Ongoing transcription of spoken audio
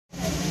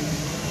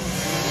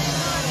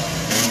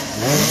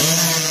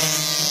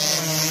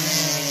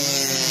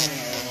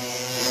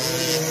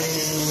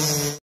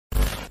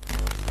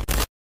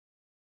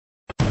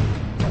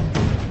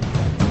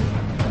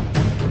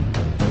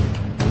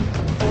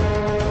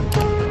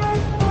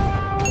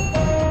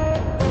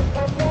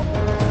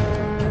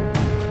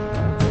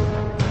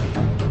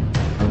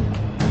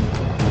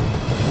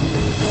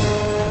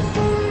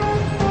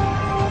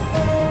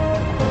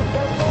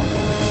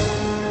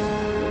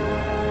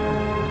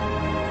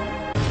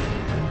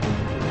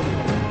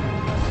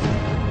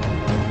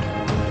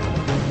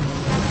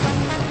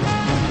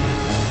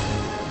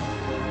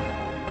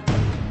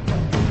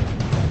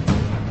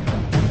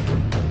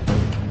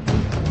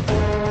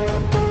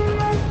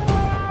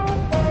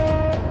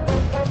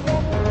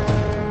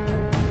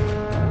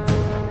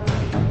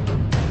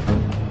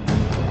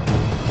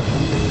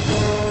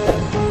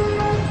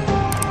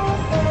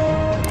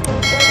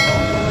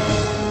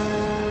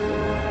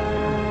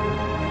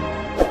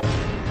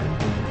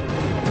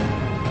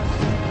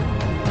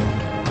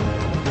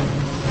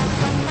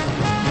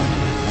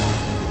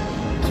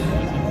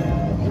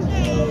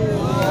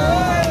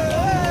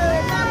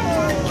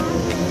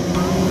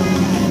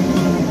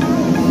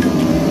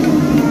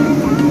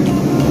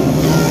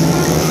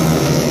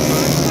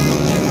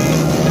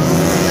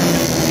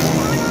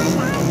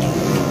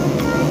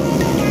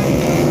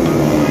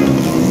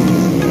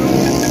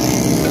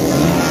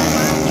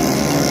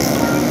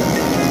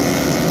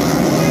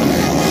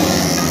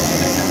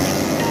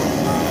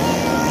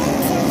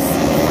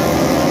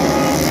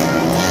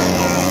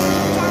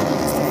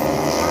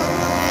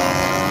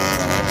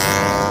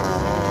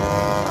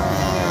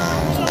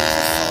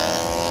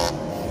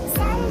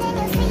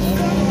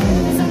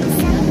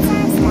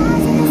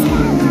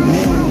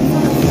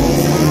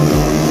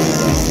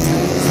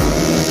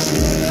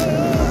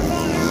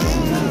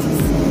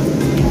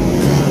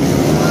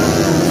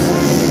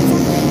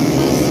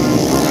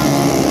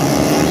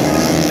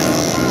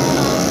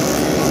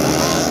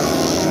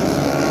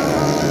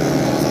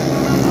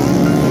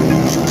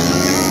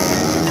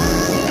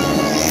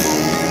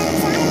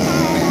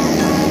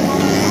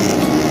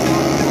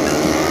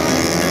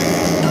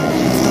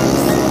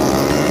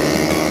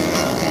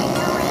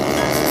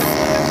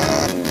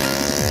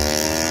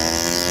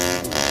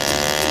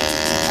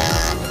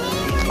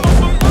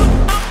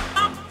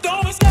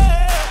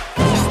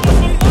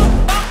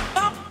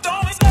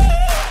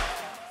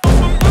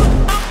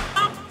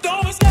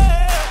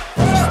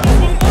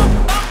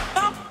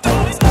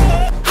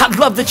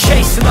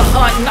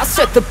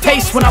up the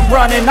pace when I'm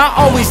running. I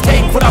always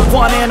take what I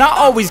want and I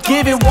always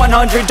give it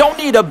 100. Don't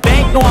need a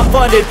bank, no I'm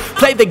funded.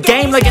 Play the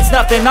game like it's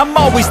nothing. I'm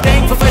always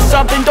thankful for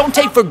something. Don't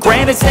take for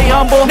granted, stay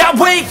humble. Now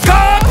wake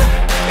up!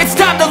 It's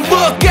time to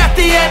look at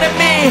the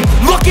enemy.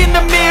 Look in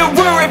the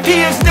mirror if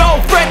he is no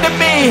friend to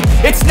me.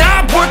 It's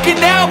not working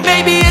out,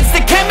 maybe it's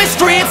the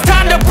chemistry. It's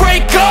time to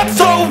break up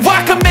so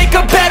I can make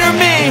a better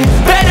me.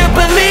 Better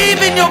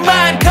believe in your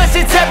mind, cause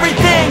it's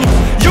everything.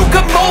 You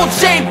can mold,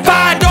 shape,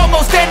 find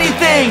almost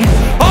anything.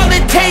 All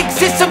it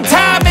takes is some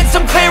time and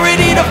some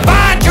clarity to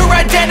find your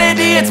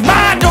identity. It's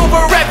mind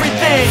over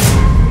everything.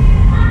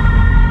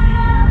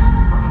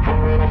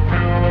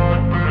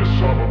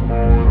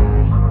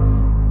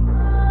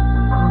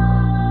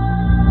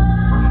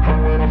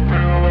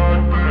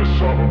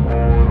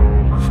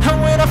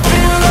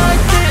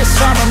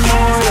 I'm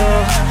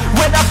immortal.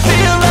 When I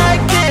feel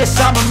like this,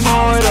 I'm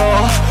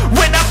immortal.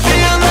 When I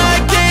feel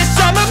like this,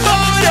 I'm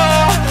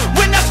immortal.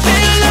 When I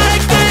feel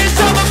like this,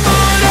 I'm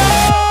immortal.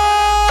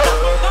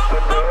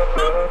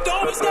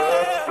 Don't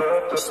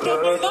stop.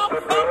 Stop it up.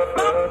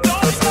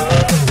 Don't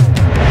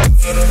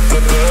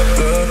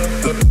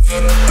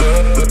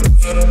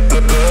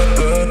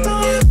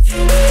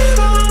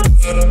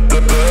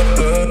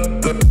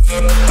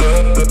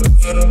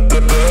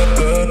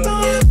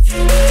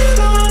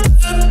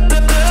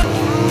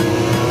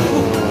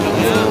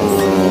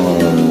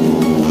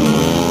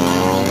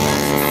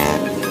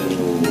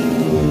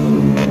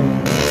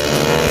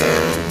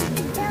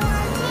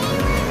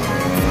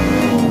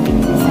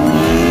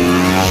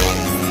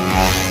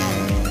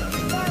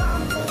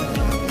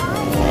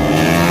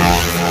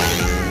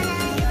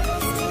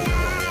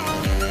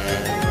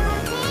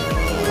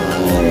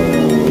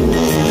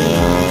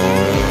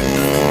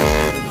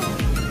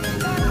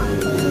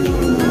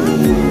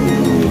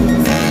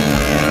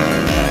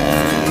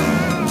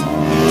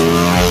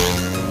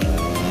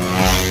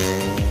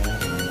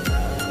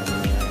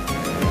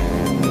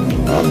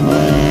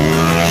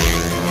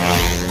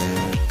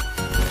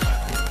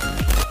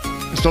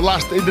The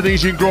last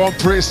Indonesian Grand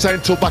Prix at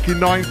Sentul back in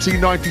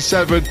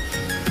 1997.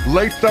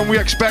 Later than we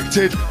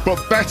expected, but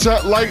better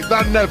late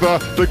than never.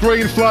 The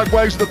green flag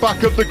waves at the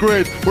back of the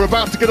grid. We're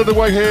about to get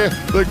underway here.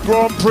 The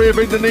Grand Prix of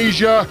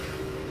Indonesia.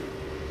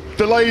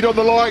 Delayed on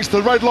the lights,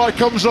 the red light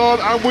comes on,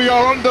 and we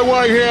are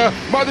underway here.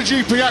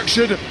 MotoGP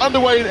action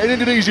underway in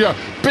Indonesia.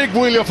 Big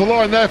wheelie off the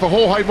line there for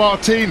Jorge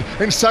Martin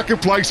in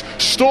second place.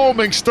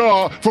 Storming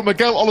start from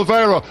Miguel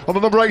Oliveira on the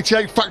number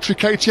 88 factory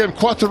KTM.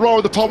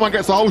 Quartararo, the poleman,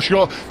 gets the whole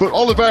shot, but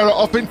Oliveira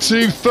up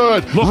into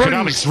third. Look at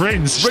Alex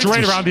Rins,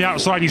 straight around the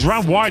outside. He's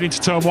ran wide into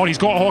turn one. He's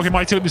got Jorge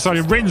Martin up the side,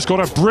 and Rins got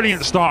a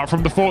brilliant start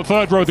from the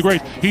third row of the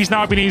grid. He's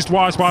now been eased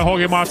wise by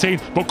Jorge Martin,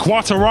 but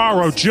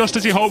Quartararo, just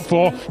as he hoped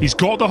for, he's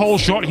got the whole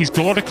shot. He's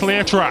got a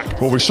clear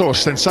track. Well, we saw a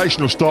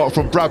sensational start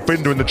from Brad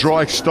Binder in the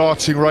dry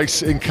starting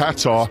race in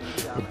Qatar.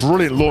 A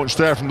brilliant launch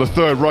there from the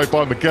third row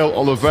by Miguel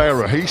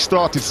Oliveira. He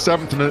started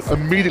seventh and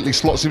immediately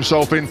slots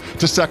himself in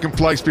to second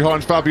place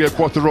behind Fabio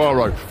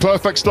Quartararo.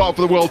 Perfect start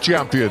for the world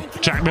champion.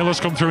 Jack Miller's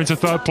come through into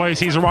third place.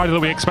 He's a rider that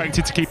we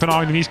expected to keep an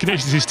eye on in these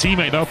conditions. His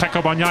teammate though,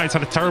 Pecco Bagnaia,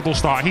 had a terrible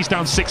start. He's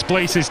down 6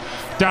 places,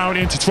 down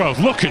into 12.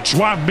 Look at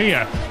Joan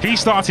Mir. He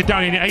started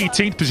down in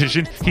 18th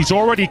position. He's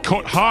already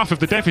cut half of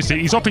the deficit.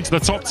 He's up into the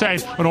top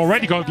 10 and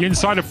already got the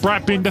inside of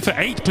Brad Binder for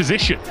 8th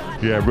position.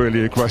 Yeah,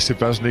 really aggressive,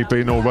 hasn't he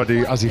been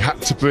already, as he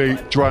had to be.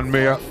 Joan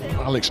Mir,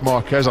 Alex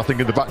Marquez, I think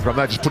in the background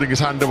there, just putting his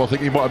hand up. I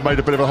think he might have made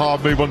a bit of a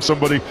hard move on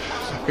somebody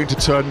into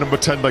turn number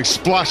 10. They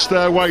splashed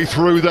their way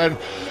through then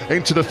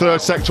into the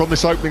third sector on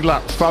this opening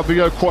lap.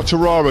 Fabio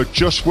Quartararo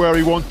just where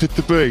he wanted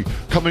to be,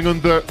 coming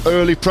under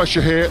early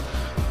pressure here.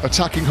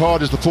 Attacking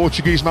hard as the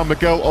Portuguese man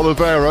Miguel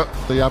Oliveira.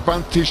 The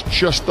advantage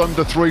just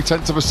under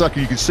 0.3 of a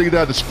second. You can see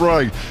there the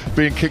spray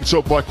being kicked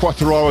up by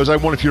Quartararo's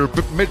own. If you're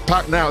a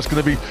mid-pack now, it's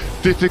going to be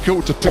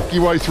difficult to pick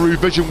your way through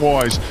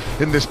vision-wise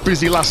in this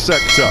busy last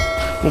sector.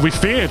 Well, we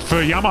feared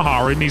for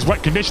Yamaha in these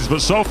wet conditions,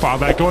 but so far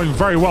they're going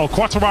very well.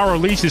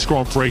 Quartararo leads this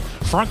Grand Prix.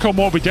 Franco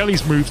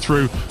Morbidelli's moved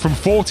through from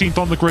 14th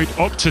on the grid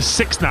up to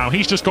 6th now.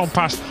 He's just gone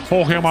past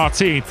Jorge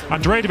Martin.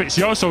 Andrea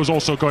Dovizioso is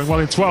also going well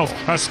in 12th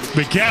as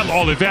Miguel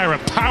Oliveira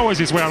powers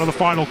his way out of the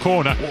final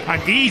corner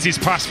and eases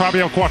past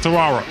Fabio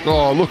Quartararo.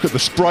 Oh, look at the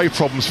spray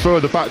problems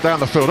further back down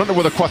the field. I don't know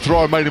whether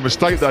Quartararo made a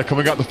mistake there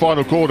coming out the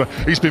final corner.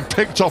 He's been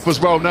picked off as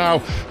well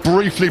now,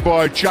 briefly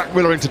by Jack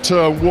Miller into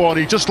turn 1.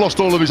 He just lost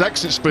all of his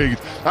exit speed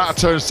out of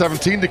turn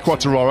 17 to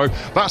Quartararo.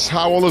 That's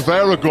how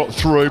Oliveira got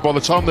through by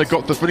the time they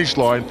got to the finish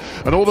line,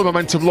 and all the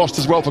momentum lost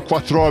as well for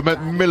Quartararo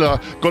meant Miller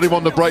got him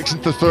on the brakes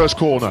into the first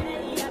corner.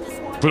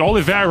 But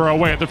Oliveira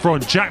away at the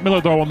front. Jack Miller,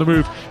 though, on the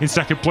move in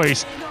second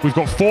place. We've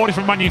got 4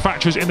 different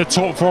manufacturers in the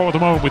top 4 at the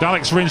moment, with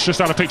Alex Rins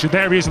just out of picture.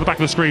 There he is at the back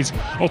of the screens,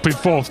 up in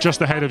 4th, just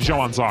ahead of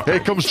Joan Zarco.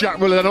 Here comes Jack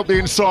Miller then up the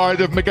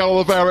inside of Miguel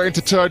Oliveira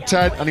into turn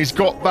 10, and he's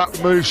got that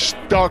move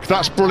stuck.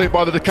 That's brilliant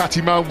by the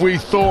Ducati man. We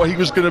thought he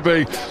was going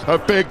to be a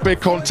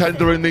big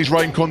contender in these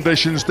rain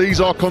conditions.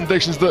 These are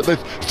conditions that the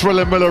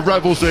Thriller Miller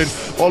revels in.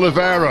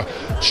 Oliveira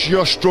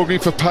just struggling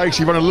for pace.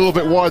 He ran a little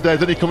bit wide there,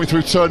 then he coming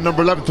through turn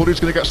number 11. Thought he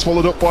was going to get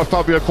swallowed up by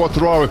Fabio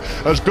Quartararo.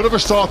 Quattararo. As good of a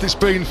start it's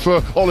been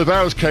for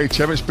Oliveira's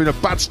KTM, it's been a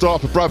bad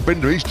start for Brad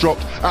Binder. He's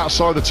dropped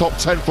outside the top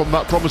 10 from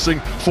that promising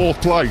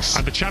 4th place.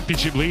 And the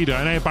championship leader,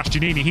 Enea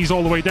Bastianini, he's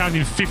all the way down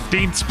in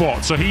 15th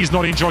spot, so he's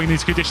not enjoying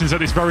these conditions at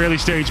this very early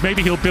stage.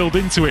 Maybe he'll build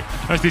into it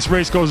as this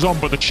race goes on,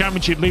 but the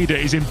championship leader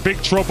is in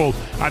big trouble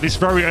at this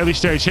very early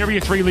stage. Here are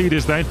your 3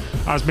 leaders then,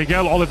 as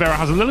Miguel Oliveira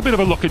has a little bit of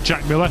a look at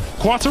Jack Miller.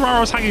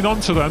 Quattararo's hanging on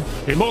to them.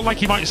 It looked like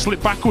he might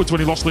slip backwards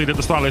when he lost lead at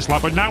the start of this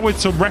lap, but now with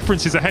some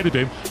references ahead of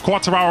him,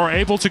 Quattararo are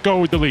able to go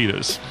with the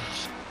leaders.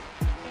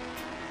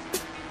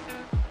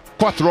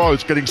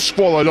 Quattararo's getting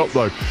swallowed up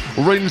though.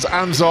 Rins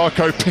and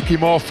Zarco pick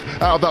him off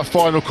out of that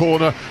final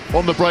corner,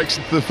 on the brakes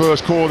into the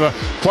first corner.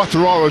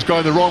 Quattararo's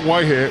going the wrong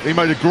way here. He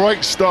made a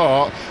great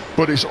start,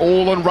 but it's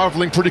all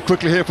unravelling pretty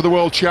quickly here for the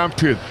world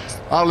champion.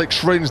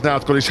 Alex Rins now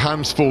has got his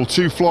hands full.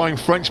 2 flying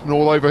Frenchmen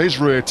all over his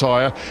rear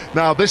tyre.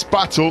 Now this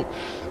battle,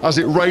 as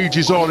it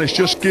rages on, it's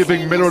just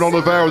giving Miller and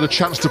Oliveira the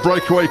chance to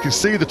break away. You can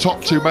see the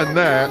top 2 men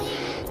there.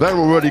 They're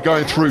already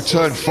going through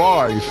turn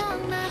 5.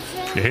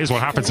 Yeah, here's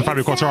what happens to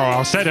Fabio Quattararo.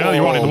 I said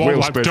earlier on in the warm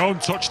lap,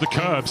 don't touch the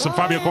curbs. And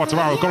Fabio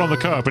Quattararo got on the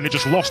curb and it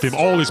just lost him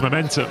all his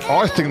momentum.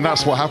 I think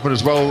that's what happened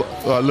as well,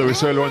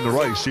 Lewis, earlier in the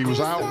race. He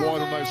was out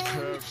wide on those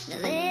curves.